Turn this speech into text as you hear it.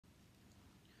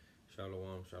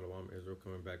Shalom, shalom, Israel,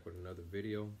 coming back with another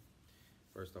video.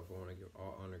 First off, I want to give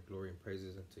all honor, glory, and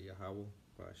praises unto Yahweh,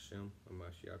 Ba'ashem,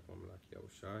 Amashiach, Mamalak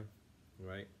Yahushai,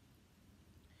 right?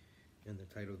 And the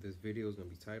title of this video is going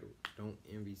to be titled, Don't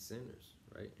Envy Sinners,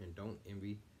 right? And don't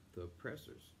envy the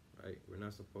oppressors, right? We're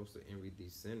not supposed to envy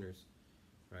these sinners,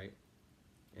 right?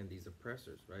 And these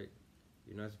oppressors, right?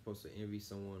 You're not supposed to envy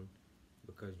someone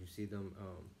because you see them,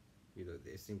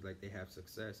 it seems like they have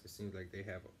success. It seems like they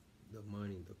have the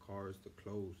money, the cars, the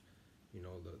clothes,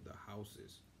 the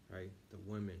houses, right? The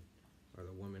women, or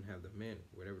the women have the men,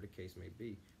 whatever the case may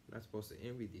be. We're not supposed to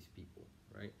envy these people,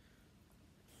 right?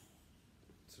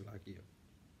 It's like, yeah,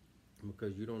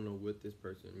 because you don't know what this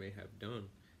person may have done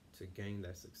to gain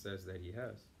that success that he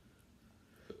has,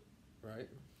 right?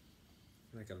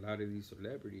 Like a lot of these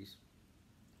celebrities,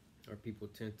 or people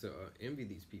tend to envy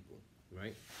these people,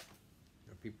 right?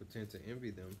 Or people tend to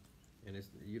envy them, and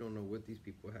you don't know what these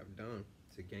people have done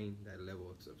to gain that level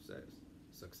of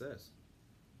success,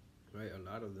 right? A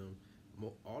lot of them,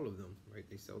 all of them, right?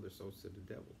 They sell their souls to the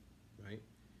devil, right?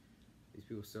 These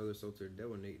people sell their soul to the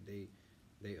devil, and they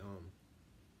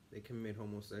commit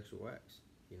homosexual acts.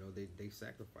 They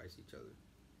sacrifice each other,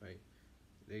 right?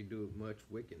 They do much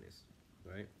wickedness,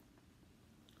 right?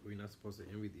 We're not supposed to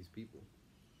envy these people.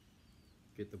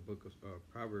 Get the book of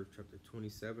Proverbs chapter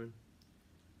 27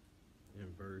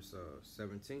 and verse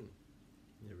 17.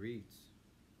 It reads,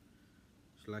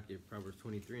 Shalakia, Proverbs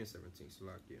 23 and 17,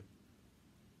 Shalakia.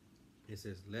 It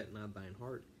says, let not thine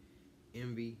heart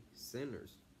envy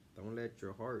sinners. Don't let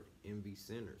your heart envy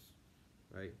sinners,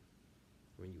 right?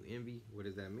 When you envy, what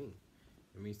does that mean?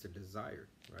 It means to desire,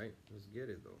 right? Let's get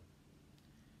it, though.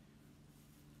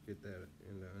 Get that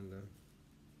in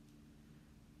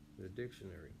the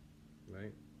dictionary,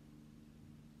 right?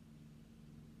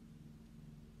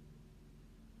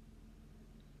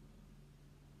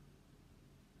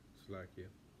 Slakia.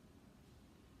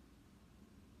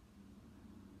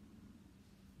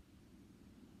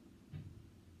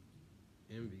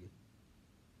 Envy.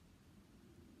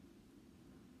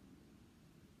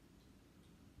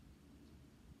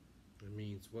 It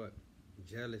means what?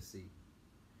 Jealousy,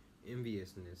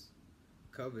 enviousness,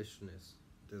 covetousness,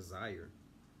 desire,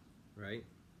 right?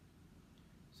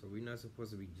 So we're not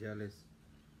supposed to be jealous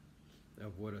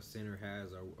of what a sinner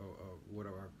has, or what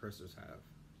our oppressors have,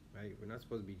 right? We're not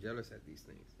supposed to be jealous at these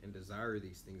things and desire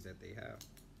these things that they have,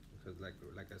 because like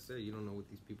I said, you don't know what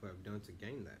these people have done to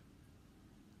gain that.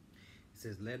 It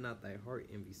says, let not thy heart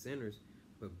envy sinners,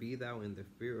 but be thou in the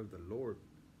fear of the Lord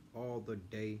all the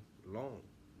day long,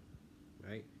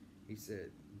 right? He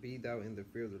said, be thou in the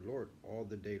fear of the Lord all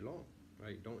the day long,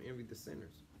 right? Don't envy the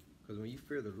sinners, because when you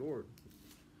fear the Lord,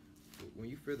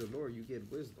 you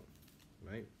get wisdom,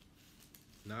 right?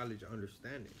 Knowledge,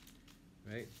 understanding,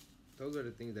 right? Those are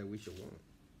the things that we should want.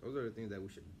 Those are the things that we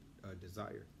should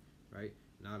desire, right?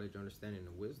 Knowledge, understanding,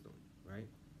 and wisdom, right?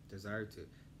 Desire to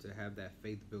have that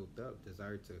faith built up.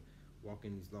 Desire to walk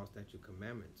in these law, statute,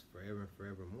 commandments forever and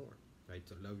forevermore, right?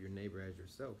 To love your neighbor as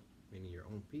yourself, meaning your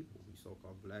own people. We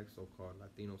so-called black, so-called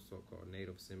Latino, so-called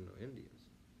Native, Seminole Indians,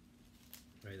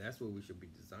 right? That's what we should be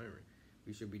desiring.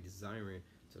 We should be desiring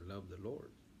to love the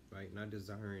Lord, right? Not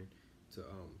desiring to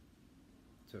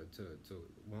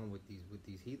one with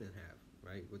these heathen have,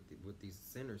 right? What these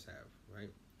sinners have,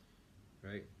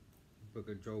 right? Book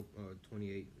of Job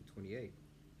 28:28.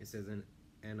 It says,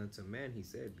 and unto man he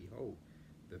said, behold,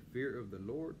 the fear of the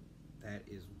Lord, that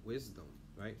is wisdom,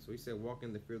 right? So he said, walk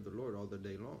in the fear of the Lord all the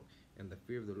day long, and the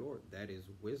fear of the Lord, that is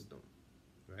wisdom,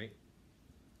 right?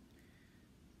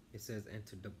 It says, and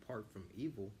to depart from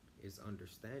evil is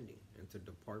understanding, and to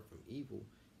depart from evil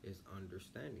is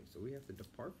understanding. So we have to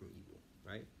depart from evil,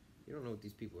 right? You don't know what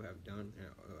these people have done,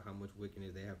 how much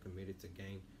wickedness they have committed to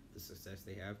gain the success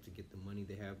they have, to get the money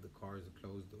they have, the cars, the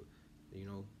clothes,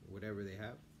 whatever they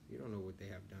have. You don't know what they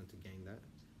have done to gain that.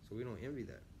 So we don't envy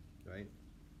that, right?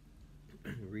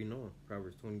 Reading on,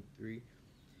 Proverbs 23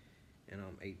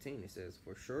 and 18, it says,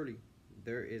 for surely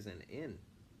there is an end,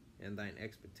 and thine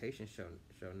expectation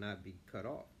shall not be cut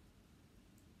off,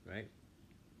 right?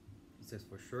 It says,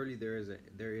 for surely there is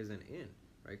an end,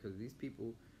 right? Because these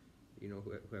people,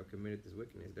 who have committed this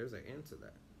wickedness, there's an end to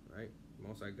that, right?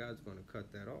 Most High God's going to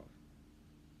cut that off.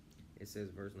 It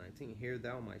says, verse 19, hear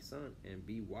thou, my son, and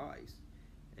be wise,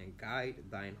 and guide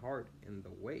thine heart in the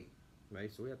way,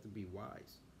 right? So we have to be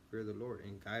wise, fear the Lord,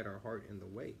 and guide our heart in the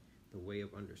way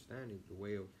of understanding, the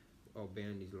way of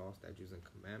obeying these law, statutes, and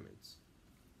commandments,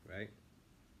 right?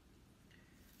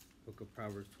 Book of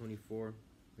Proverbs 24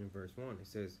 and verse 1, it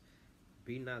says,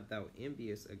 be not thou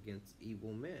envious against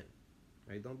evil men,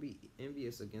 right? Don't be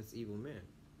envious against evil men,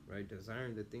 right?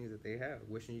 Desiring the things that they have,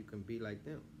 wishing you can be like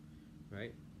them,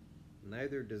 right?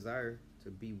 Neither desire to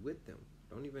be with them.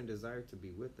 Don't even desire to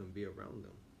be with them, be around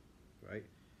them, right?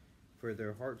 For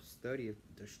their heart studieth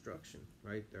destruction,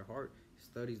 right? Their heart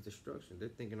studies destruction. They're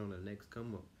thinking on the next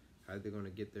come up. How they're going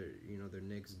to get their, their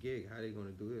next gig. How they going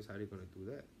to do this? How they going to do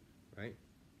that, right?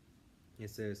 It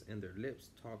says, and their lips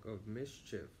talk of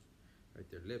mischief, right?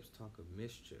 Their lips talk of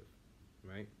mischief,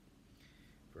 right?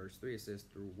 Verse 3, it says,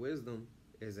 through wisdom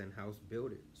is an house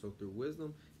builded. So through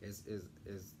wisdom is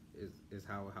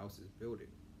how a house is builded,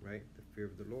 right? The fear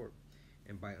of the Lord.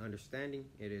 And by understanding,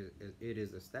 it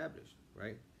is established,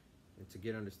 right? And to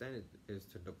get understanding is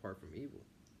to depart from evil.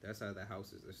 That's how the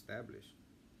house is established.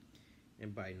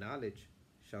 And by knowledge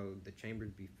shall the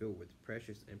chambers be filled with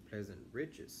precious and pleasant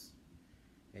riches.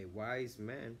 A wise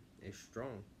man is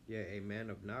strong, yea, a man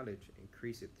of knowledge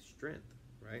increaseth strength,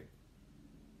 right?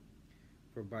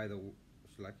 For by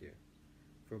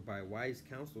wise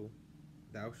counsel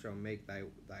thou shalt make thy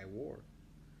war,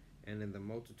 and in the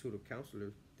multitude of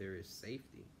counselors there is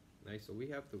safety. Right? So we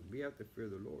have to fear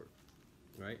the Lord,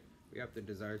 right? We have to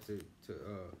desire to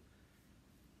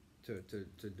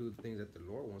do the things that the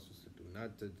Lord wants us to do,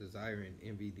 not to desire and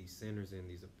envy these sinners and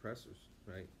these oppressors,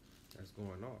 right? That's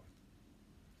going off,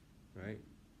 right?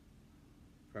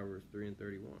 Proverbs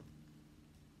 3:31.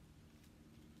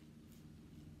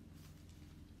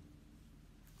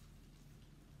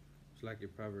 It's like your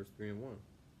Proverbs 3:1.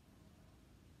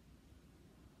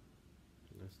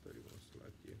 That's 31. It's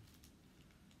like you.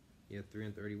 Yeah,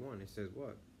 3:31. It says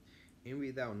what?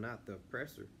 Envy thou not the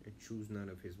oppressor, and choose none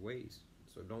of his ways.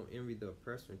 So don't envy the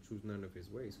oppressor and choose none of his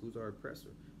ways. Who's our oppressor?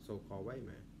 So-called white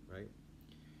man, right?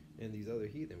 And these other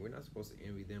heathen. We're not supposed to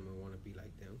envy them and want to be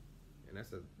like them. And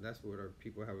that's what our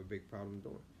people have a big problem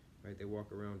doing, right? They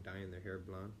walk around dyeing their hair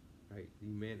blonde, right?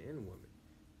 Men and women,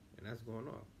 and that's going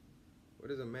off. What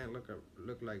does a man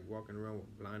look like walking around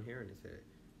with blonde hair in his head,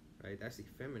 right? That's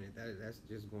effeminate. That's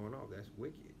just going off. That's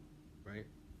wicked, right?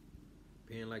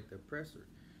 Being like the oppressor,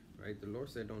 right? The Lord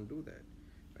said don't do that,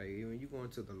 right? When you go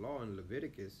into the law in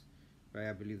Leviticus, right?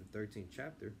 I believe the 13th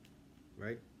chapter,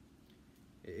 right?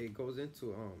 It goes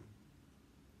into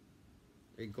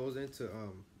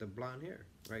the blonde hair,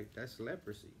 right? That's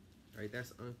leprosy, right?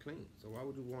 That's unclean. So why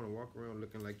would you want to walk around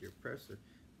looking like your oppressor,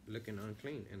 looking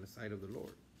unclean in the sight of the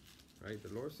Lord, right?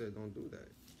 The Lord said don't do that,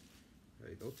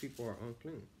 right? Those people are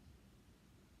unclean,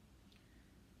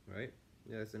 right?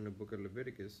 Yeah, it's in the book of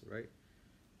Leviticus, right?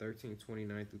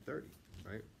 13:29 through 30,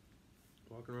 right?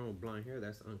 Walking around with blonde hair,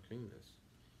 that's uncleanness,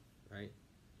 right?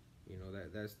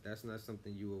 That's not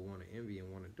something you would want to envy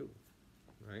and want to do,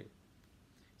 right?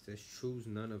 It says choose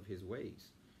none of his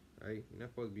ways, right? You're not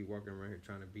supposed to be walking around here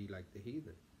trying to be like the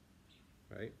heathen,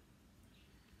 right?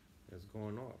 That's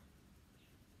going off.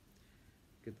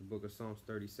 Get the book of Psalms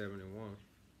 37:1.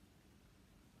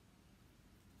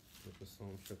 Book of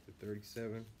Psalms chapter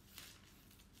 37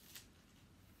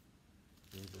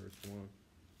 and verse 1.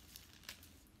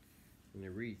 And it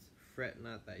reads, fret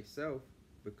not thyself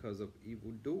because of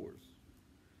evildoers,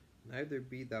 neither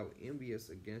be thou envious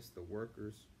against the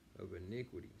workers of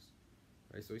iniquities.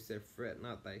 Right? So he said, fret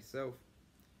not thyself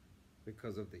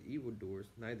because of the evildoers,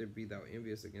 neither be thou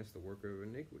envious against the worker of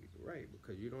iniquities. Right?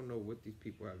 Because you don't know what these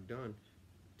people have done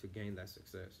to gain that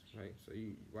success. Right? So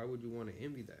why would you want to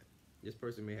envy that? This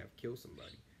person may have killed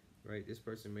somebody. Right? This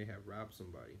person may have robbed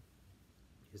somebody.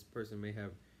 This person may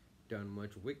have done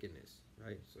much wickedness.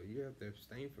 Right? So you have to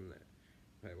abstain from that.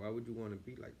 Right? Why would you want to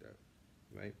be like that?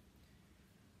 Right?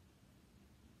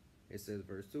 It says,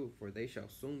 verse 2, for they shall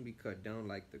soon be cut down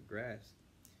like the grass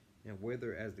and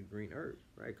wither as the green herb,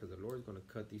 right? Because the Lord's going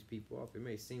to cut these people off. It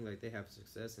may seem like they have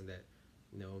success and that,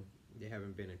 they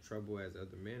haven't been in trouble as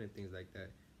other men and things like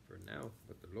that for now,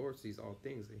 but the Lord sees all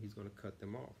things and he's going to cut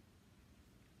them off,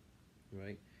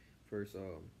 right? Verse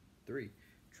 3,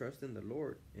 trust in the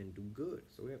Lord and do good.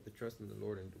 So we have to trust in the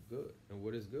Lord and do good. And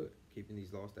what is good? Keeping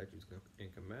these law, statutes,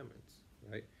 and commandments,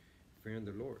 right? Fearing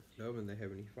the Lord, loving the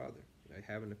Heavenly Father, right?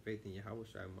 Having the faith in Yahweh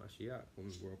Shai Mashiach, whom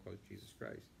the world calls Jesus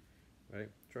Christ, right?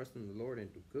 Trust in the Lord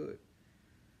and do good.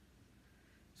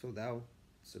 So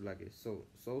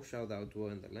shall thou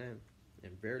dwell in the land,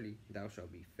 and verily thou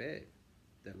shalt be fed.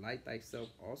 Delight thyself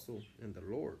also in the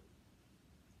Lord,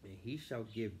 and he shall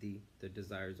give thee the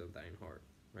desires of thine heart.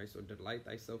 Right? So delight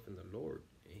thyself in the Lord,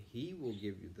 and he will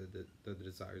give you the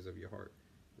desires of your heart.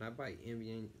 Not by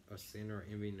envying a sinner or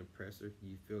envying an oppressor.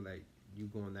 You feel like you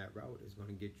going that route is going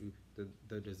to get you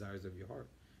the desires of your heart.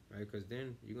 Right? Because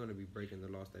then you're going to be breaking the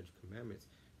law, statutes, commandments,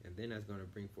 and then that's going to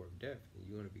bring forth death, and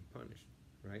you're going to be punished.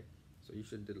 Right? So you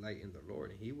should delight in the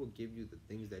Lord, and he will give you the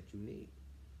things that you need.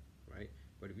 Right?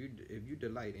 But if you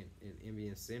delight in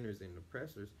envying sinners and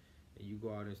oppressors, and you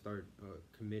go out and start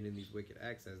committing these wicked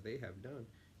acts as they have done,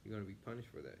 you're going to be punished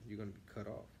for that. You're going to be cut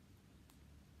off.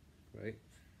 Right?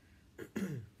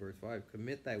 Verse 5,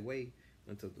 commit thy way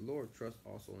unto the Lord, trust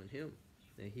also in him,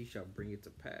 and he shall bring it to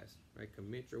pass. Right?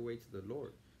 Commit your way to the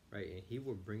Lord, right? And he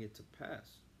will bring it to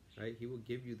pass. Right? He will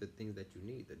give you the things that you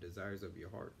need, the desires of your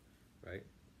heart. Right?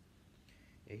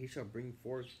 And he shall bring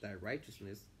forth thy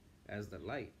righteousness as the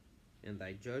light, and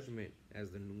thy judgment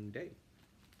as the noonday.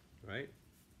 Right?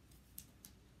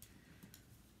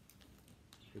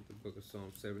 Get the book of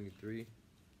Psalm 73. Okay,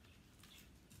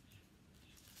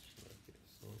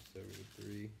 Psalm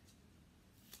 73.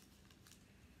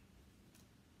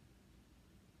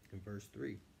 In verse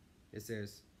 3. It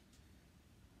says,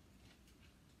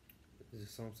 this is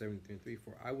Psalm 73 and 3.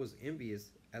 For I was envious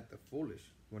at the foolish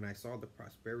when I saw the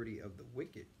prosperity of the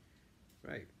wicked.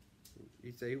 Right?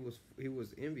 He said he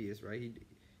was envious, right?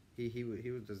 He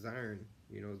was desiring,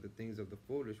 you know, the things of the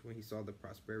foolish when he saw the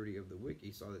prosperity of the wicked.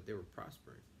 He saw that they were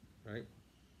prospering, right?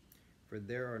 For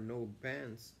there are no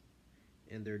bands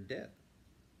in their death,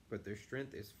 but their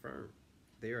strength is firm.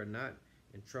 They are not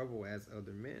in trouble as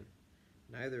other men,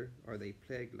 neither are they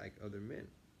plagued like other men.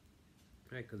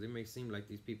 Right? Because it may seem like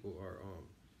these people are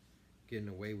getting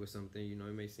away with something. You know,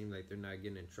 it may seem like they're not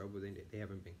getting in trouble. They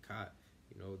haven't been caught.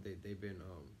 You know, they've been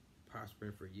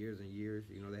prospering for years and years.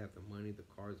 You know, they have the money, the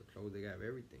cars, the clothes, they have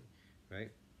everything,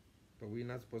 right? But we're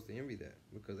not supposed to envy that,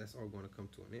 because that's all going to come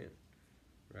to an end,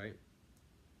 right?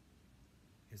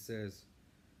 It says,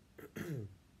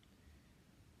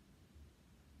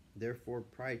 therefore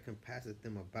pride compasseth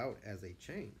them about as a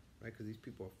chain, right? Because these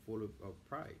people are full of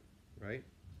pride, right?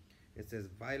 It says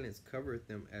violence covereth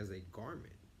them as a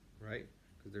garment, right?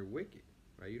 Because they're wicked,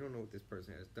 right? You don't know what this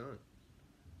person has done,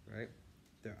 right?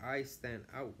 Their eyes stand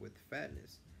out with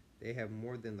fatness. They have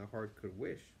more than the heart could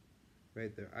wish,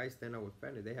 right? Their eyes stand out with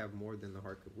fatness. They have more than the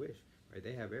heart could wish, right?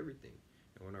 They have everything.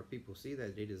 And when our people see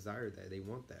that, they desire that. They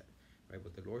want that, right?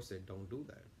 But the Lord said, don't do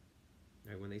that,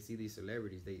 right? When they see these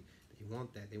celebrities, they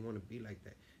want that. They want to be like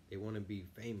that. They want to be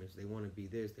famous. They want to be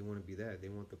this. They want to be that. They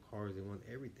want the cars. They want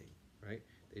everything, right?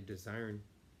 They're desiring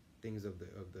things of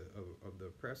the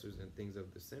oppressors and things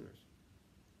of the sinners,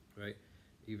 right?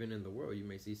 Even in the world, you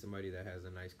may see somebody that has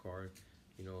a nice car,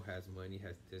 you know, has money,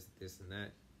 has this, and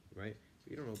that, right?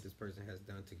 But you don't know what this person has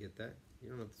done to get that. You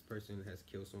don't know if this person has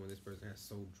killed someone. This person has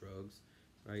sold drugs,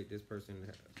 right? This person,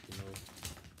 you know,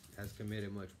 has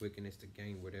committed much wickedness to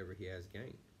gain whatever he has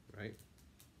gained, right?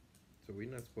 So we're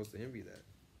not supposed to envy that.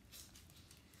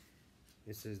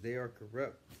 It says they are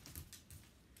corrupt.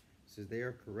 It says they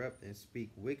are corrupt and speak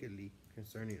wickedly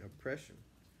concerning oppression.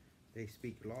 They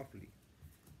speak lawfully.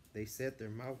 They set their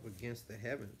mouth against the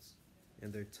heavens,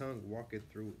 and their tongue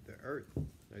walketh through the earth.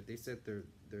 Right? They set their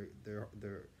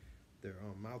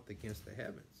mouth against the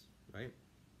heavens. Right?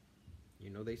 You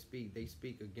know, they speak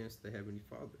against the Heavenly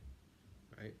Father.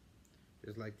 Right?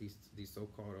 Just like these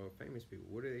so-called famous people.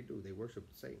 What do? They worship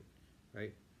Satan.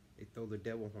 Right? They throw the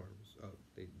devil horns up.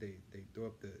 They throw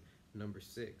up the number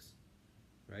 6.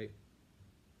 Right?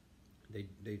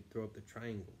 They throw up the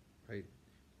triangle. Right?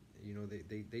 You know,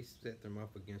 they set their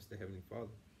mouth against the Heavenly Father,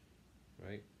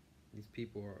 right? These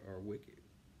people are wicked,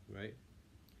 right?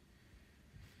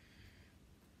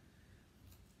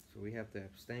 So we have to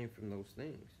abstain from those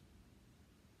things,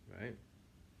 right?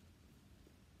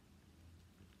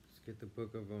 Let's get the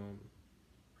book of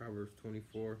Proverbs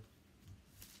 24.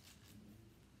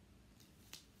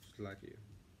 Just like you.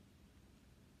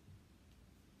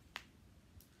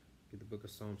 Get the book of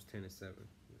Psalms 10 and 7.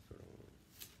 That's what I want.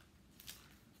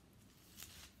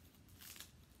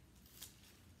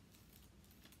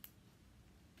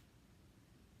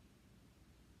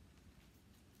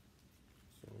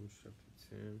 Psalms chapter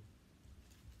 10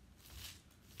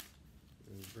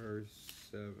 and verse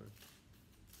 7.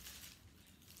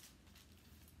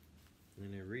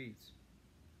 And it reads,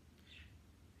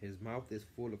 his mouth is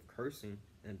full of cursing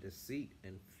and deceit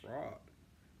and fraud.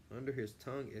 Under his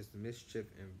tongue is mischief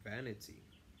and vanity.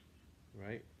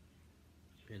 Right?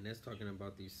 And that's talking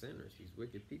about these sinners, these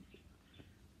wicked people.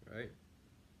 Right?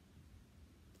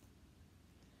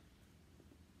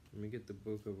 Let me get the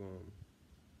book of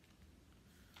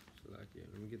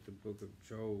let me get the book of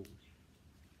Job.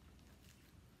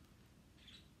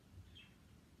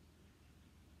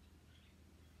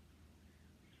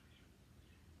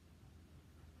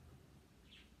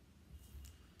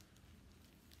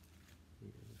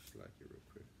 Just like it real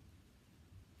quick.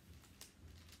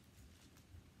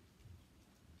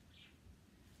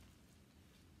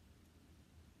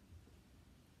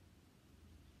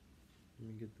 Let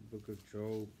me get the book of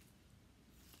Job.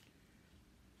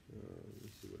 Let me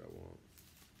see what I want.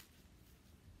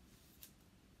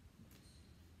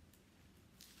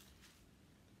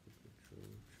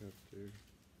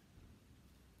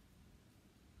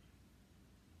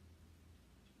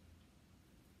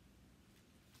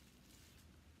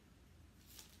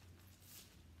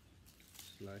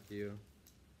 Salakia.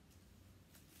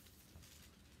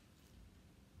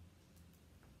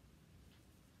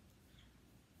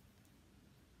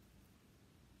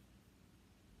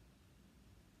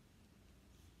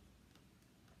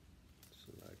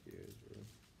 Salakia Israel.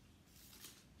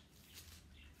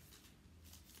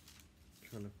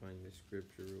 Trying to find this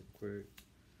scripture real quick.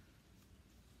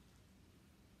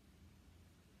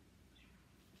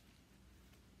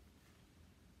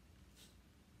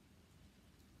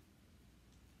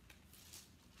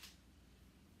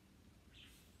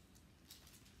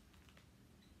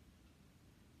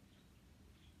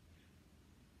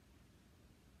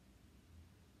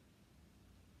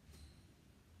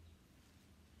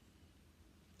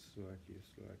 Salakia,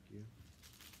 Salakia.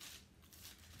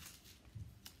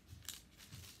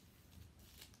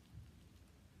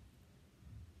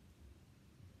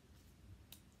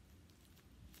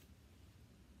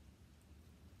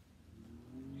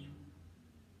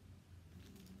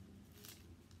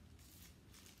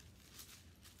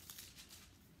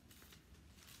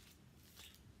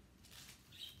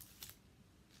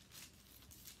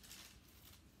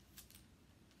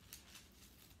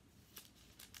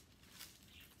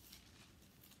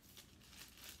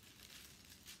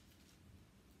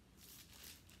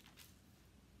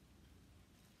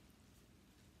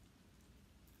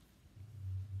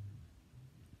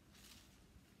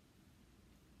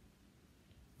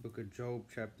 Book of Job,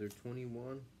 chapter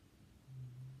 21,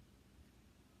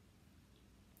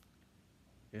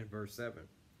 and verse 7,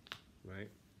 right?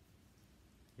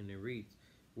 And it reads,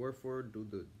 wherefore do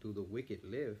the wicked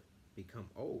live, become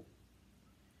old?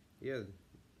 Yeah,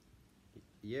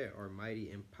 are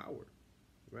mighty in power,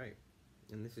 right?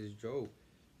 And this is Job,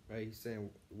 right? He's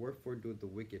saying, wherefore do the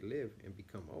wicked live and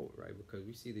become old, right? Because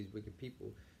we see these wicked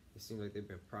people, it seems like they've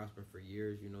been prospering for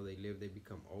years. You know, they live, they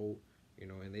become old, you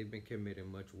know, and they've been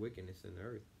committing much wickedness in the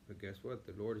earth. But guess what?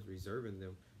 The Lord is reserving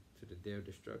them to the day of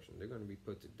destruction. They're going to be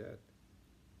put to death,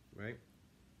 right?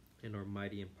 And are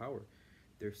mighty in power.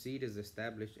 Their seed is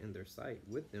established in their sight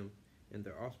with them, and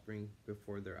their offspring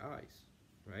before their eyes,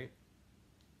 right?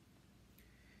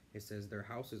 It says their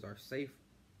houses are safe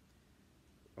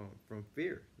from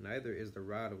fear, neither is the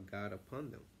rod of God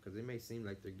upon them. Because it may seem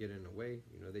like they're getting away,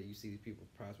 you know, that you see these people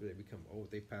prosper, they become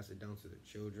old, they pass it down to their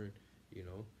children, you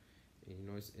know, and you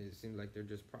know, it seems like they're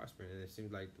just prospering, and it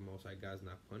seems like the Most High God's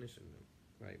not punishing them,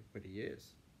 right? But He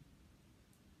is,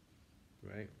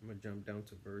 right? I'm gonna jump down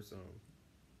to verse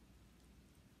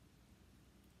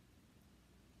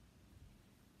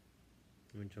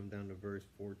I'm gonna jump down to verse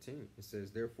 14. It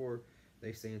says, therefore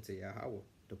they say unto Yahweh,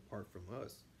 depart from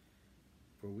us,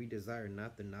 for we desire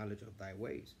not the knowledge of thy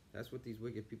ways. That's what these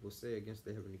wicked people say against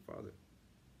the Heavenly Father,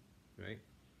 right?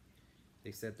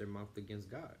 They set their mouth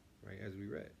against God, right, as we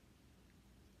read.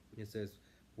 It says,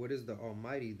 what is the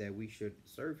Almighty that we should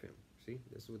serve Him? See,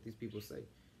 that's what these people say.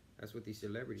 That's what these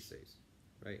celebrities say,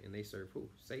 right? And they serve who?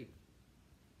 Satan,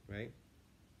 right?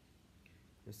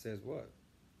 It says what?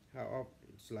 How often?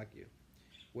 It's like you.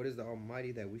 What is the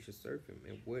Almighty that we should serve Him?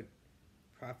 And what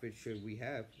profit should we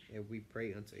have if we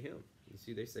pray unto Him? You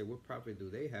see, they say, what profit do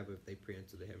they have if they pray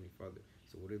unto the Heavenly Father?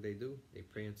 So what do? They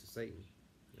pray unto Satan,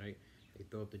 right? They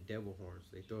throw up the devil horns.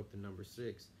 They throw up the number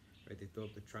 6, right? They throw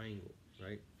up the triangle,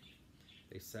 right?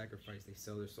 They sacrifice. They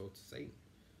sell their soul to Satan.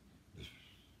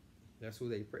 That's who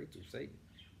they pray to, Satan,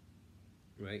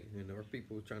 right? And there are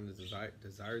people trying to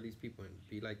desire these people and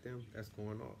be like them. That's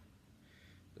going off.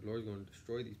 The Lord's going to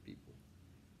destroy these people.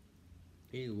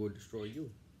 He will destroy you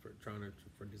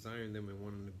for desiring them and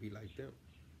wanting to be like them,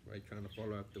 right? Trying to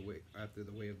follow after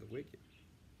the way of the wicked.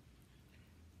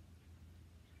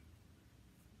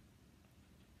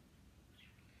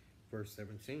 Verse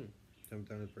 17. Jump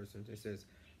down to verse 17. It says,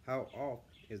 how oft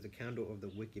is the candle of the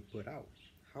wicked put out?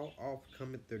 How oft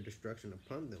cometh their destruction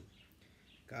upon them?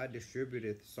 God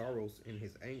distributeth sorrows in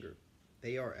His anger.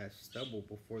 They are as stubble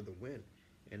before the wind,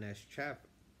 and as chaff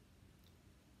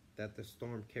that the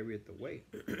storm carrieth away.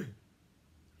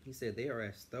 He said they are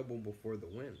as stubble before the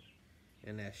wind,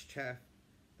 and as chaff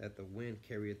that the wind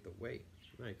carrieth away.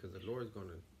 Right, because the Lord is going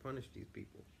to punish these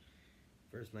people.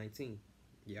 Verse 19.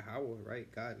 Yahweh,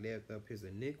 right? God laid up His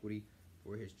iniquity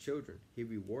for His children. He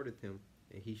rewarded him,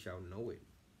 and he shall know it.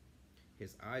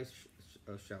 His eyes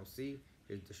shall see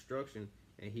His destruction,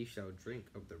 and he shall drink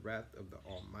of the wrath of the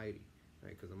Almighty.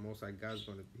 Right, because the Most High God's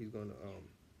He's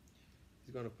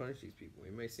gonna punish these people.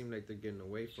 It may seem like they're getting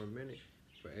away for a minute,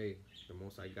 but hey, the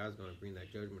Most High God's gonna bring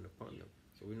that judgment upon them.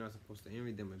 So we're not supposed to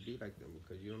envy them and be like them,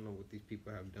 because you don't know what these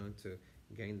people have done to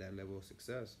gain that level of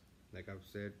success. Like I've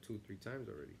said 2-3 times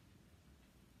already.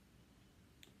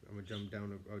 I'm gonna jump down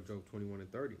to Job 21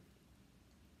 and 30. It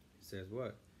says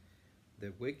what?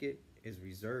 The wicked is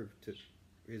reserved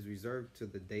to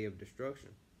the day of destruction.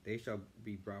 They shall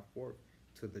be brought forth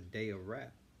to the day of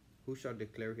wrath. Who shall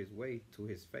declare his way to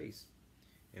his face?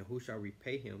 And who shall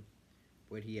repay him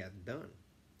what he hath done?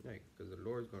 Right, because the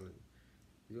Lord's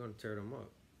he's gonna tear them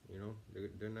up. You know,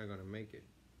 they're not gonna make it.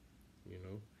 You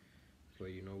know,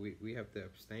 but you know, we have to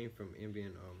abstain from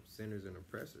envying sinners and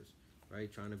oppressors,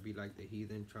 right? Trying to be like the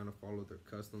heathen, trying to follow their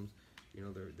customs, you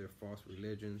know, their false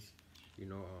religions, you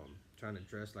know, trying to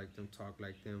dress like them, talk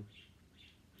like them,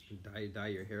 dye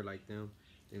your hair like them,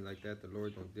 things like that. The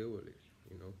Lord don't deal with it.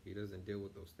 You know, he doesn't deal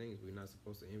with those things. We're not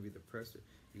supposed to envy the oppressor.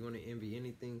 If you want to envy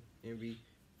anything, envy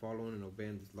following and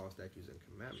obeying these law, statutes, and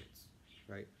commandments,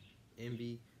 right?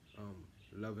 Envy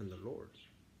loving the Lord,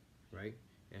 right?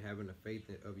 And having a faith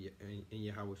in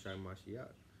Yahweh Shai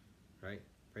Mashiach, right?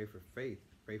 Pray for faith,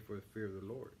 pray for the fear of the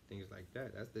Lord, things like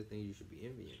that. That's the thing you should be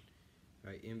envying,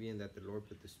 right? Envying that the Lord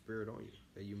put the Spirit on you,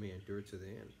 that you may endure to the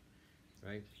end,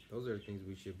 right? Those are the things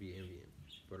we should be envying.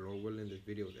 But Lord willing, this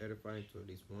video is edifying to at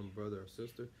least one brother or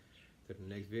sister. To the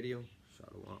next video,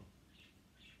 Shalom.